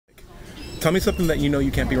Tell me something that you know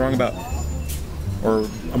you can't be wrong about, or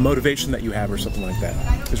a motivation that you have, or something like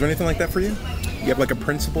that. Is there anything like that for you? You have like a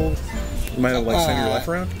principle you might have like centered your life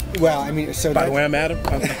around? Well, I mean, so by the way, I'm Adam.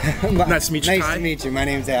 Nice to meet you. Nice to meet you. My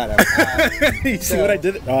name's Adam. You see what I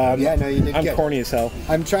did? Yeah, no, you did. I'm good. corny as hell.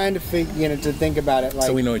 I'm trying to think about it. Like,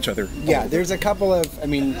 so we know each other. Yeah, there's a couple of. I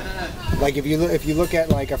mean, like if you look at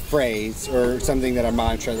like a phrase or something that a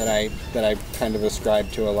mantra that I kind of ascribe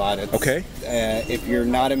to a lot. It's, okay. If you're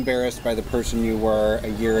not embarrassed by the person you were a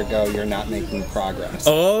year ago, you're not making progress.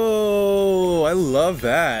 Oh, I love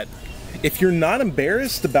that. If you're not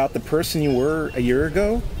embarrassed about the person you were a year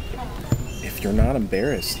ago, if you're not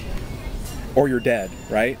embarrassed, or you're dead,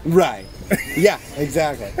 right? Right. Yeah,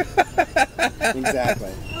 exactly.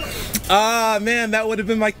 Exactly. Ah, man, that would have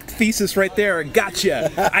been my thesis right there. I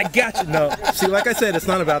gotcha. No, see, like I said, it's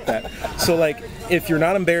not about that. So, like, if you're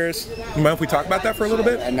not embarrassed, you mind if we talk about that for a little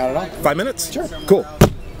bit? Not at all. 5 minutes? Sure. Cool.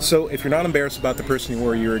 So if you're not embarrassed about the person you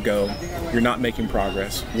were a year ago, you're not making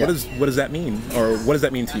progress. Yeah. What does that mean? Or what does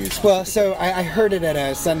that mean to you? Well, so I heard it at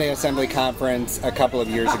a Sunday Assembly conference a couple of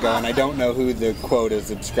years ago, and I don't know who the quote is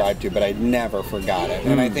ascribed to, but I never forgot it.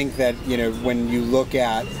 And I think that, you know, when you look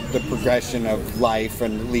at the progression of life,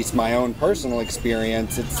 and at least my own personal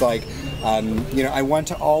experience, it's like, you know, I want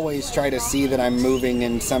to always try to see that I'm moving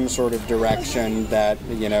in some sort of direction that,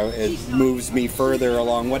 you know, it moves me further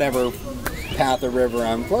along whatever path or river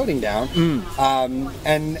I'm floating down.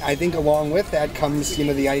 And I think along with that comes, you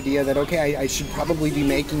know, the idea that, okay, I should probably be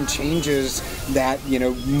making changes that, you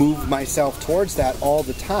know, move myself towards that all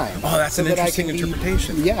the time. Oh, that's an interesting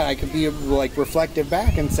interpretation. Yeah, I could be like reflective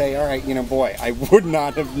back and say, all right, you know, boy, I would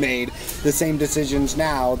not have made the same decisions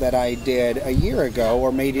now that I did a year ago,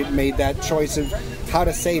 or made that choice of how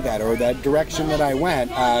to say that, or that direction that I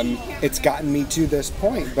went. It's gotten me to this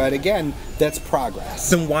point, but again, that's progress.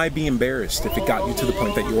 Then why be embarrassed if it got you to the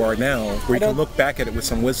point that you are now, where you can look back at it with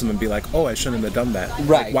some wisdom and be like, oh, I shouldn't have done that.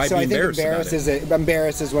 Right. Like, why so be I think embarrassed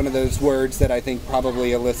embarrass is one of those words that I think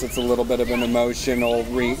probably elicits a little bit of an emotional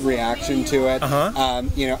reaction to it.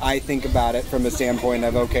 You know, I think about it from a standpoint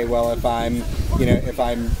of, okay, well, if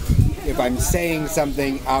I'm saying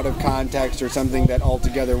something out of context, or something that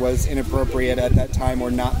altogether was inappropriate at that time, or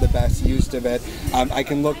not the best use of it, I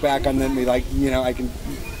can look back on them and be like, you know, I can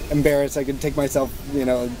embarrass, I can take myself, you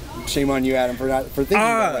know, shame on you, Adam, for thinking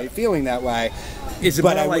that way, feeling that way.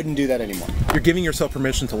 But I wouldn't do that anymore. You're giving yourself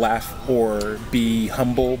permission to laugh or be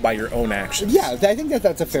humble by your own actions. Yeah, I think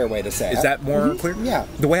that's a fair way to say it. Is that more clear? Yeah.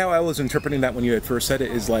 The way how I was interpreting that when you had first said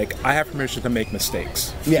it is like, I have permission to make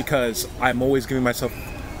mistakes. Yeah. Because I'm always giving myself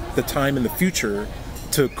the time in the future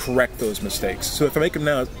to correct those mistakes. So if I make them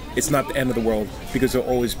now, it's not the end of the world, because there'll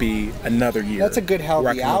always be another year. That's a good,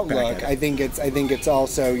 healthy outlook. I think it's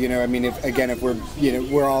also, you know, I mean, if we're, you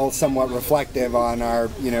know, we're all somewhat reflective on our,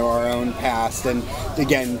 you know, our own past, and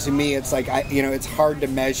again, to me, it's like, you know, it's hard to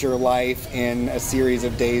measure life in a series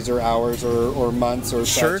of days or hours or months or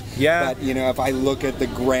such. Yeah. But, you know, if I look at the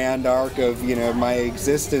grand arc of, you know, my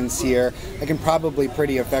existence here, I can probably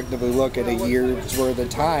pretty effectively look at a year's worth of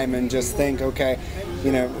time and just think, okay,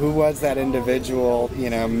 you know, who was that individual, you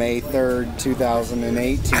know, May 3rd,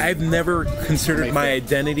 2018? I've never considered my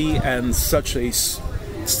identity and such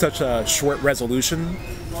a short resolution,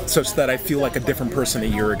 such that I feel like a different person a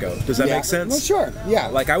year ago. Does that make sense? Well, sure. Yeah.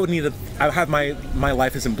 Like I would need to. I have my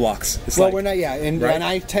life is in blocks. It's well, like, we're not. Yeah, and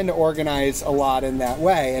I tend to organize a lot in that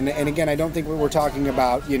way. And again, I don't think we're talking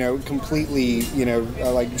about, you know, completely, you know,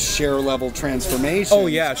 like share level transformation. Oh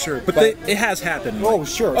yeah, sure. But it has happened. Oh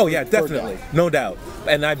sure. Oh yeah, definitely, no doubt.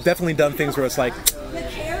 And I've definitely done things where it's like,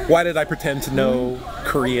 why did I pretend to know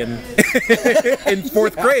Korean in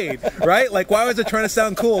 4th grade, right? Like, why was I trying to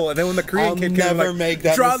sound cool? And then when the Korean kid came, like,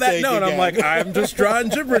 draw that note, I'm like, I'm just drawing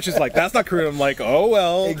gibberish. It's like, that's not Korean. I'm like, oh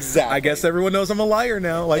well. Exactly. I guess everyone knows I'm a liar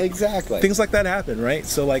now. Like, exactly. Things like that happen, right?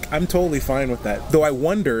 So like, I'm totally fine with that. Though I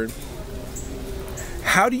wonder,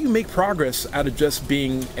 how do you make progress out of just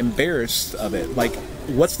being embarrassed of it? Like,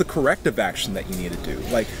 what's the corrective action that you need to do?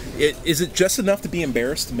 Like, is it just enough to be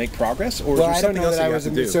embarrassed to make progress, or is there something else you have to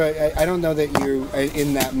do? So I don't know that you,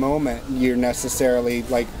 in that moment, you're necessarily,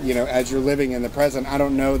 like, you know, as you're living in the present, I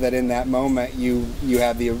don't know that in that moment you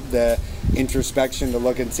have the introspection to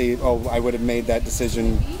look and see, oh, I would have made that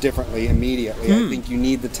decision differently immediately. I think you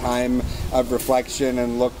need the time of reflection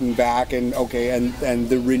and looking back, and okay, and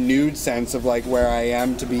the renewed sense of like where I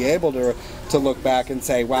am, to be able to look back and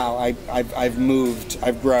say, wow, I've moved,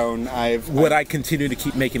 I've grown, Would I continue to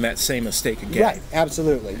keep making that same mistake again? Right,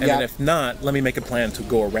 absolutely. And then if not, let me make a plan to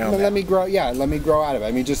go around Let me grow out of it.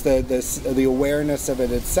 I mean, just the awareness of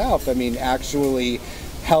it itself, I mean, actually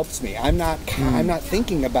helps me. I'm not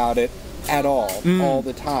thinking about it at all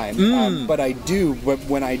the time. But I do. But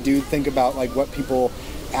when I do think about like what people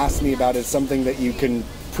ask me about is something that you can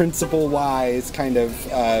principle-wise kind of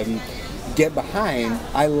get behind.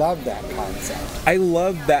 I love that concept. I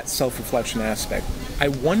love that self-reflection aspect. I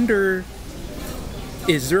wonder,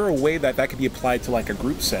 is there a way that could be applied to like a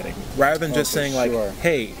group setting rather than just saying like,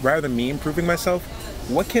 hey, rather than me improving myself,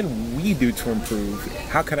 what can we do to improve?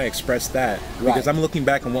 How can I express that? Because I'm looking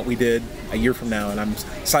back on what we did a year from now and I'm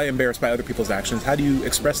slightly embarrassed by other people's actions. How do you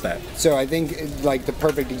express that? So I think like the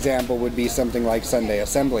perfect example would be something like Sunday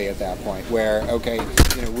Assembly at that point, where okay,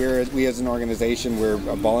 you know, we as an organization, we're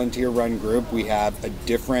a volunteer-run group. We have a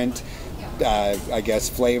different I guess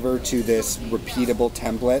flavor to this repeatable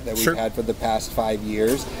template that we've had for the past 5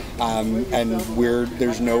 years, and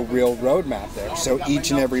there's no real roadmap there. So each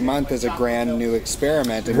and every month is a grand new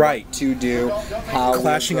experiment and what to do, how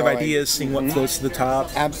clashing of ideas, seeing what floats to the top.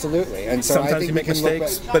 Absolutely, and so sometimes I think you make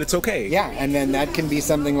mistakes, but it's okay. Yeah, and then that can be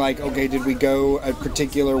something like, okay, did we go a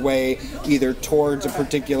particular way, either towards a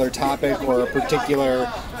particular topic or a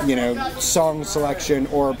particular, you know, song selection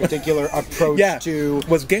or a particular approach to.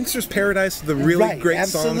 Was Gangster's Paradise the really great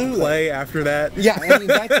song to play after that? Yeah, I mean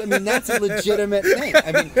that's a legitimate thing.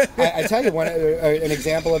 I mean, I tell you an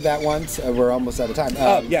example of that once. We're almost out of time.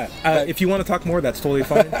 If you want to talk more, that's totally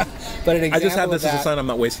fine. But an example I just have this as a sign I'm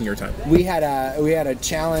not wasting your time. We had a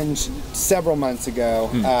challenge several months ago,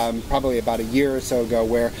 probably about a year or so ago,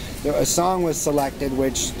 where a song was selected,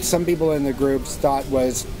 which some people in the groups thought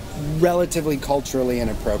was relatively culturally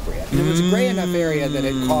inappropriate. And it was a gray enough area that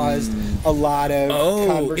it caused a lot of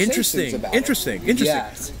conversations about it. Interesting.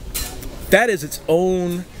 Yes. That is its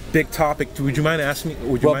own big topic. Would you mind asking me?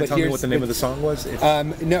 Would you mind telling me what the name of the song was?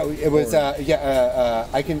 No, it was.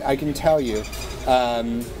 I can tell you.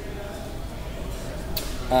 I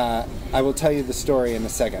will tell you the story in a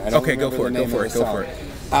second. I don't remember the name of the song. Go for it.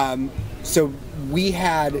 So we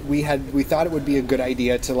thought it would be a good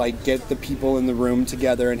idea to like get the people in the room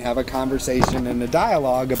together and have a conversation and a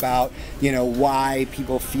dialogue about, you know, why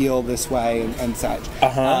people feel this way and such.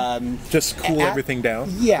 Just cool everything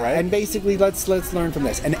down. Yeah, right? And basically let's learn from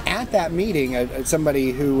this. And at that meeting,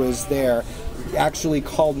 somebody who was there actually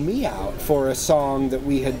called me out for a song that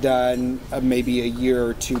we had done maybe a year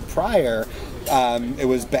or two prior. It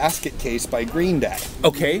was Basket Case by Green Day.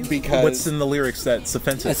 Okay. Because what's in the lyrics that's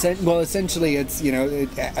offensive? Well, essentially, it's, you know,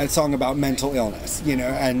 a song about mental illness, you know,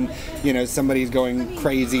 and, you know, somebody's going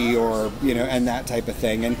crazy or, you know, and that type of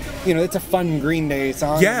thing. And, you know, it's a fun Green Day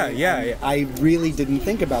song. Yeah. I really didn't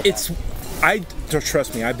think about that.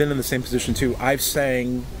 Trust me, I've been in the same position too. I've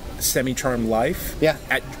sang Semi-Charmed Life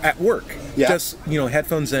at work. Yeah. Just, you know,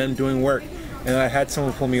 headphones in, doing work. And I had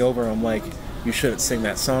someone pull me over and I'm like, you shouldn't sing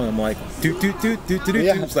that song. I'm like, do.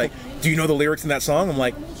 It's like, do you know the lyrics in that song? I'm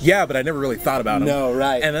like, yeah, but I never really thought about them. No,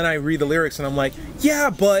 right. And then I read the lyrics and I'm like,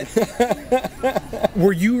 yeah, but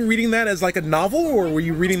were you reading that as like a novel or were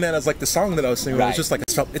you reading that as like the song that I was singing? It was just like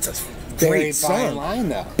it's a great song. Very fine line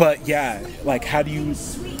though. But yeah, like how do you?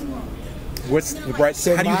 What's the right?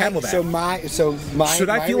 So how do you handle that? Should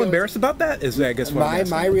I feel embarrassed about that? Is I guess what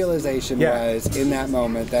my realization was in that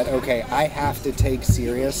moment that okay, I have to take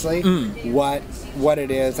seriously what it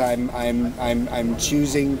is I'm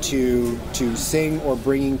choosing to sing or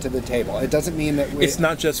bringing to the table. It doesn't mean that it's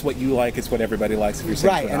not just what you like; it's what everybody likes. If you're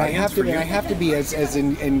singing right, and I have to be as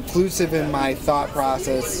inclusive in my thought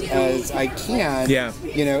process as I can. Yeah.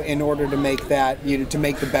 You know, in order to make that to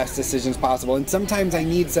make the best decisions possible. And sometimes I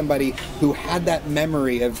need somebody who had that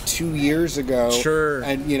memory of 2 years ago,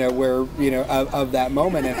 and you know where of that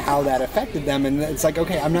moment and how that affected them, and it's like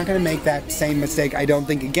okay, I'm not going to make that same mistake. I don't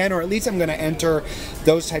think again, or at least I'm going to enter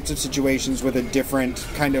those types of situations with a different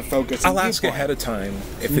kind of focus. I'll ask ahead of time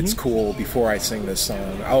if it's cool before I sing this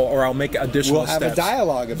song, or I'll make additional steps. We'll have a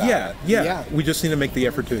dialogue about it. Yeah. We just need to make the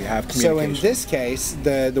effort to have communication. So in this case,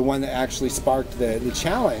 the one that actually sparked the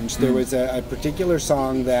challenge, there was a particular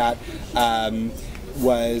song that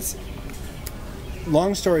was.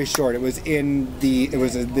 Long story short, it was in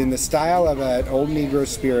the style of an old Negro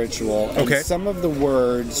spiritual, and some of the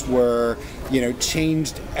words were, you know,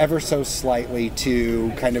 changed ever so slightly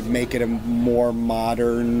to kind of make it a more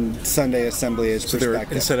modern Sunday Assembly-ish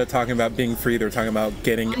perspective. Instead of talking about being free, they were talking about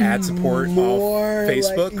getting ad support off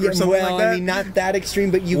Facebook or something like that. I mean, not that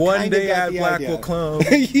extreme, but you one kind day of got ad the black idea. will clone,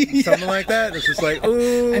 something like that. It's just like,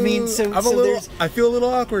 ooh, I mean, I feel a little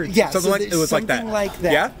awkward. Yeah, something like it was something like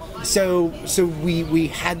that. Yeah. So we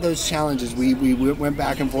had those challenges. We went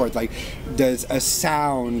back and forth. Like, does a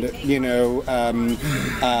sound,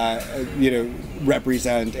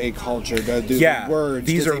 represent a culture? Do the words?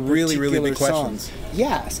 These are really big questions.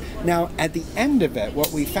 Yes. Now, at the end of it,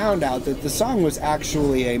 what we found out that the song was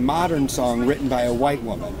actually a modern song written by a white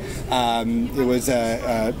woman. It was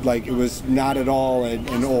it was not at all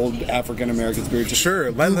an old African American spiritual.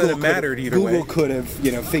 Sure, none of it mattered either way. Google could have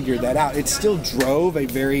figured that out. It still drove a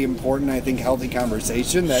very important, I think, healthy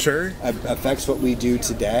conversation that affects what we do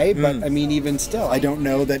today. But I mean, even still, I don't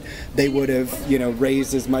know that they would have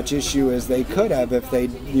raised as much issue as they could have if they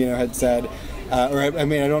had said. I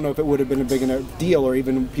mean, I don't know if it would have been a big enough deal, or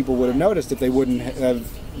even people would have noticed if they wouldn't have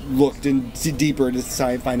looked in deeper to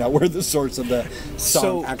try and find out where the source of the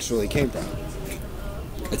song actually came from.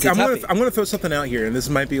 I'm going to throw something out here, and this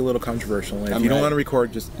might be a little controversial. If you don't want to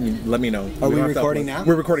record, just let me know. Are we recording now?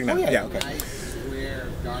 We're recording now. Oh, yeah. Okay.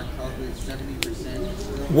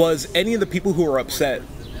 Was any of the people who were upset,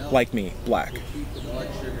 like me, black?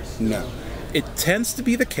 No. It tends to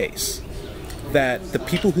be the case that the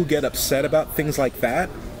people who get upset about things like that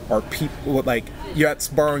are people that's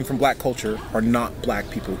borrowing from black culture, are not black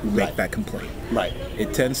people who make that complaint. Right.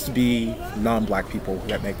 It tends to be non-black people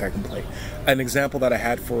that make that complaint. An example that I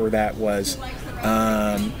had for that was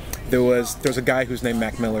there's a guy who's named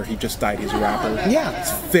Mac Miller. He just died. He's a rapper. Yeah.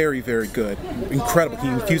 It's very, very good. Incredible. He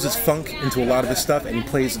infuses funk into a lot of his stuff, and he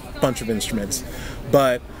plays a bunch of instruments.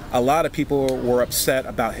 But a lot of people were upset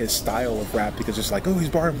about his style of rap because it's like, oh, he's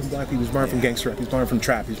borrowing from black people, he's borrowing from gangster rap, he's borrowing from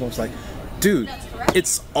trap. He's almost like, dude,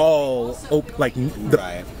 it's all open.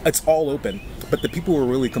 It's all open. But the people who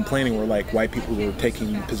were really complaining were like white people who were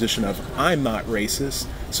taking the position of, I'm not racist,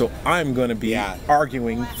 so I'm going to be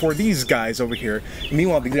arguing for these guys over here. And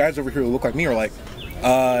meanwhile, the guys over here who look like me are like,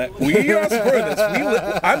 we are supporting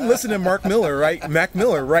this. I'm listening to Mac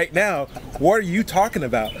Miller right now. What are you talking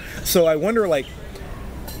about? So I wonder,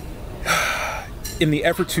 in the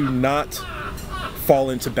effort to not fall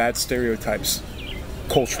into bad stereotypes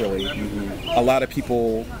culturally, a lot of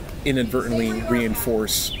people inadvertently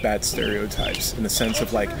reinforce bad stereotypes in the sense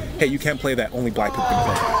of like, hey, you can't play that, only black people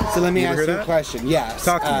can play. So let me ask you a question. Yes.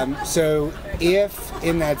 Talk to me. So if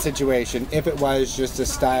in that situation, if it was just a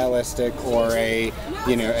stylistic or a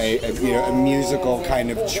musical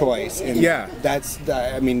kind of choice, and I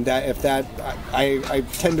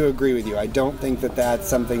tend to agree with you. I don't think that that's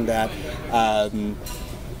something that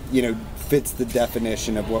fits the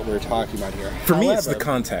definition of what we're talking about here. For me, it's the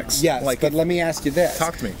context. Yes, but let me ask you this.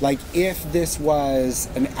 Talk to me. If this was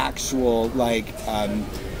an actual,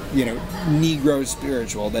 Negro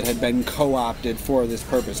spiritual that had been co-opted for this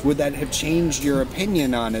purpose, would that have changed your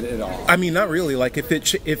opinion on it at all? I mean, not really.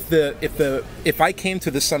 If I came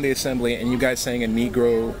to the Sunday Assembly and you guys sang a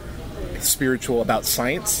Negro spiritual about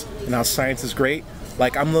science and how science is great,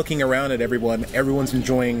 I'm looking around at everyone's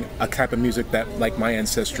enjoying a type of music that my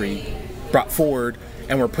ancestry brought forward,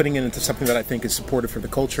 and we're putting it into something that I think is supportive for the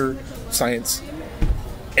culture, science.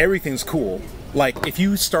 Everything's cool. If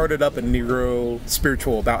you started up a Negro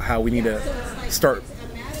spiritual about how we need to start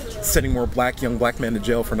sending more young black men to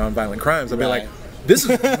jail for nonviolent crimes, I'd be like, this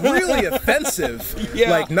is really offensive.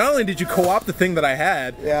 Not only did you co-opt the thing that I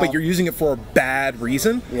had, but you're using it for a bad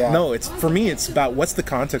reason. No, for me, it's about what's the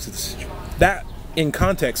context. That in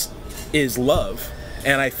context is love.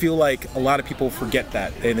 And I feel like a lot of people forget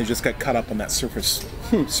that, and they just got caught up on that surface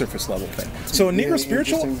level thing. So a Negro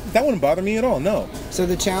spiritual, that wouldn't bother me at all, no. So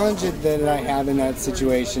the challenge that I have in that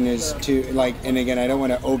situation is to, and again, I don't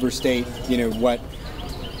want to overstate,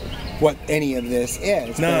 what any of this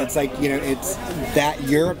is. No. But it's it's that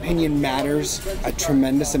your opinion matters a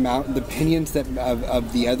tremendous amount. The opinions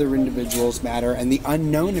of the other individuals matter, and the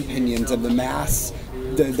unknown opinions of the mass,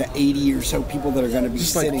 the 80 or so people that are going to be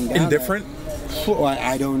just sitting down indifferent there. Well,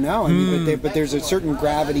 I don't know. I mean, but there's a certain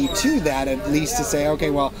gravity to that, at least to say, okay,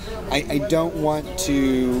 well, I don't want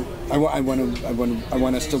to. I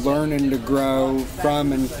want us to learn and to grow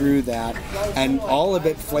from and through that, and all of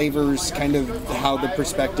it flavors kind of how the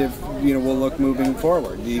perspective will look moving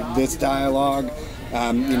forward. This dialogue.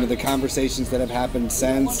 The conversations that have happened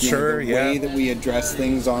since, the way that we address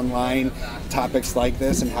things online, topics like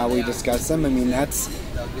this, and how we discuss them. I mean,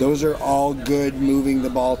 those are all good, moving the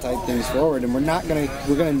ball type things forward, and we're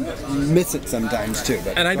gonna miss it sometimes too.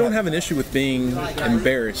 But, and I don't have an issue with being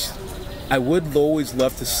embarrassed. I would always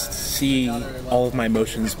love to see all of my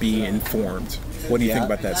emotions be informed. What do you think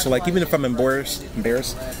about that? So, even if I'm embarrassed,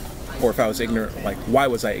 or if I was ignorant, why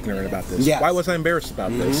was I ignorant about this? Yes. Why was I embarrassed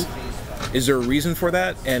about this? Is there a reason for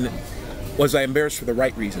that? And was I embarrassed for the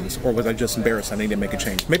right reasons, or was I just embarrassed I needed to make a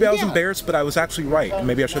change? Maybe I was embarrassed, but I was actually right, and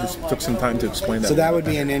maybe I should have took some time to explain that. So that would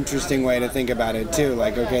be an interesting way to think about it too.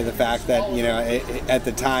 Like, okay, the fact that, you know, at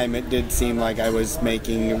the time it did seem like I was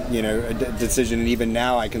making, you know, a decision, and even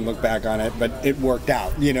now I can look back on it, but it worked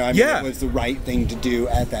out. You know, I mean, it was the right thing to do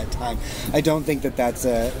at that time. I don't think that that's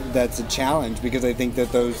a challenge, because I think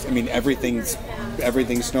that those, I mean, everything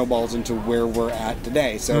snowballs into where we're at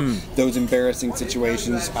today. So those embarrassing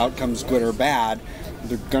situations, outcomes good or bad,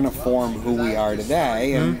 they're gonna form who we are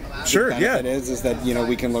today. And sure, the benefit is that, you know,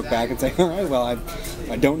 we can look back and say, all right, well,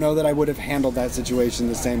 I don't know that I would have handled that situation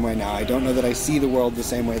the same way now. I don't know that I see the world the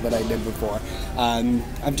same way that I did before.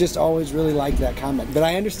 I've just always really liked that comment. But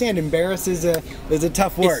I understand embarrass is a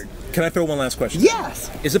tough word. Can I throw one last question? Yes.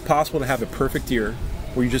 Is it possible to have a perfect year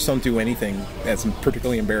where you just don't do anything that's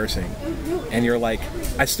particularly embarrassing, and you're like,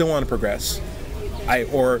 I still want to progress, I'm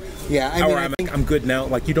good now?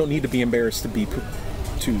 Like, you don't need to be embarrassed to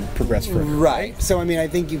progress further. Right. So I mean, I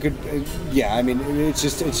think you could. I mean, it's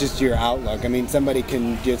just your outlook. I mean, somebody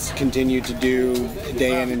can just continue to do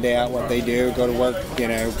day in and day out what they do, go to work, you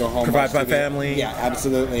know, go home, provide for my family. Yeah,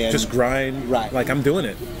 absolutely. And just grind. Right. Like, I'm doing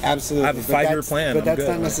it. Absolutely. I have a 5-year plan. But that's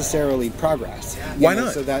not necessarily progress. Why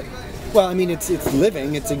not? So that. Well, I mean, it's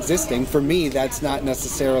living, it's existing. For me, that's not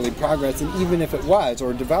necessarily progress. And even if it was,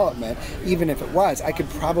 or development, even if it was, I could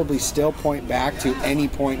probably still point back to any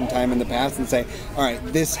point in time in the past and say, all right,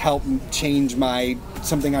 this helped change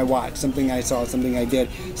something I watched, something I saw, something I did,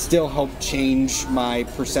 still helped change my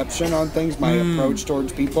perception on things, my approach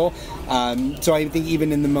towards people. So I think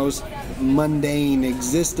even in the most mundane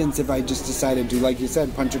existence, if I just decided to, like you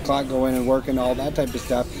said, punch a clock, go in and work and all that type of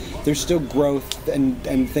stuff, there's still growth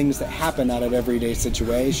and things that happen out of everyday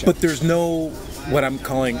situations. But there's no, what I'm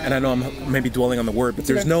calling, and I know I'm maybe dwelling on the word, but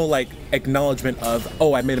there's no like acknowledgement of,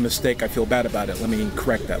 oh, I made a mistake, I feel bad about it, let me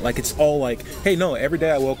correct that. Like, it's all like, hey, no, every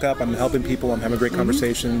day I woke up, I'm helping people, I'm having great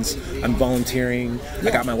conversations, I'm volunteering,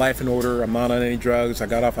 I got my life in order, I'm not on any drugs, I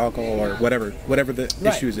got off alcohol, or whatever the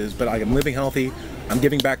issues is, but I'm living healthy, I'm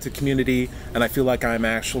giving back to community, and I feel like I'm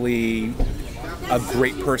actually a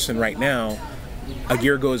great person right now. A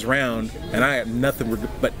year goes round, and I have nothing,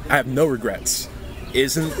 but I have no regrets.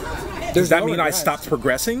 Does that mean I stopped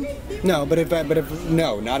progressing? No, but if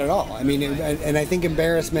no, not at all. I mean, and I think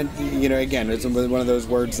embarrassment, you know, again, it's one of those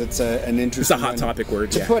words that's an interesting. It's a hot topic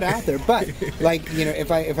word to put out there. But like, you know,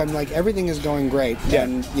 if I'm like, everything is going great,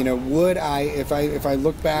 then, you know, would I, if I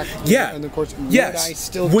look back in the course, would I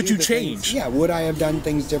still? Would you change? Yeah. Would I have done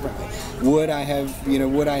things differently? Would I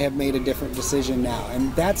have made a different decision now?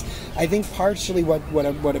 And that's, I think, partially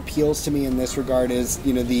what appeals to me in this regard is,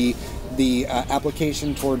 you know, the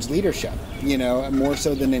application towards leadership, you know, more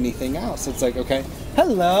so than anything else. It's like, okay,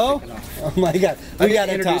 hello. Oh my God, I got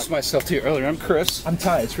to introduce myself to you earlier. I'm Chris. I'm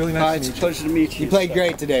Ty. It's really nice to meet you. It's a pleasure to meet you. You played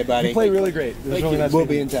great today, buddy. You played really great. It was really nice. We'll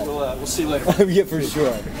be in touch. We'll see you later. Yeah, for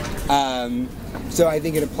sure. So I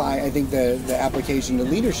think I think the application to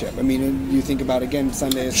leadership. I mean, you think about, again,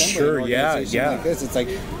 Sunday Assembly. Sure, like this. It's like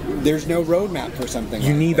there's no roadmap for something.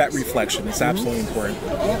 You need that reflection. It's absolutely important.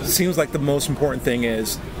 It seems like the most important thing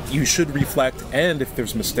is you should reflect, and if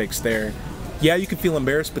there's mistakes there, yeah, you can feel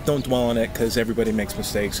embarrassed, but don't dwell on it, because everybody makes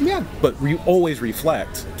mistakes. Yeah. But always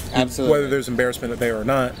reflect. Absolutely. Whether there's embarrassment there or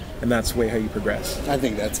not, and that's the way how you progress. I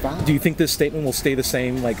think that's fine. Do you think this statement will stay the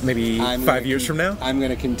same, like maybe 5 years from now? I'm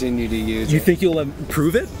going to continue to use it. You think you'll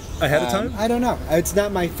improve it ahead of time? I don't know. It's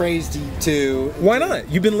not my phrase to Why not?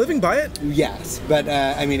 You've been living by it? Yes, but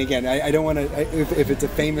I mean, again, I don't want to. If it's a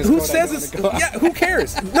famous who quote, says it's? Yeah, who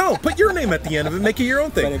cares? No, put your name at the end of it. Make it your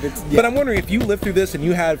own thing. But I'm wondering, if you live through this and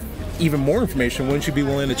you had even more information, wouldn't you be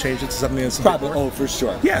willing to change it to something that's probably? Oh, for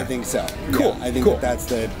sure. Yeah, I think so. Cool. Yeah, I think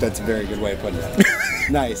that's a very good way of putting it.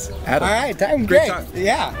 Nice. Adam, all right, great. Time.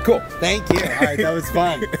 Yeah. Cool. Thank you. All right, that was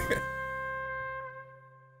fun.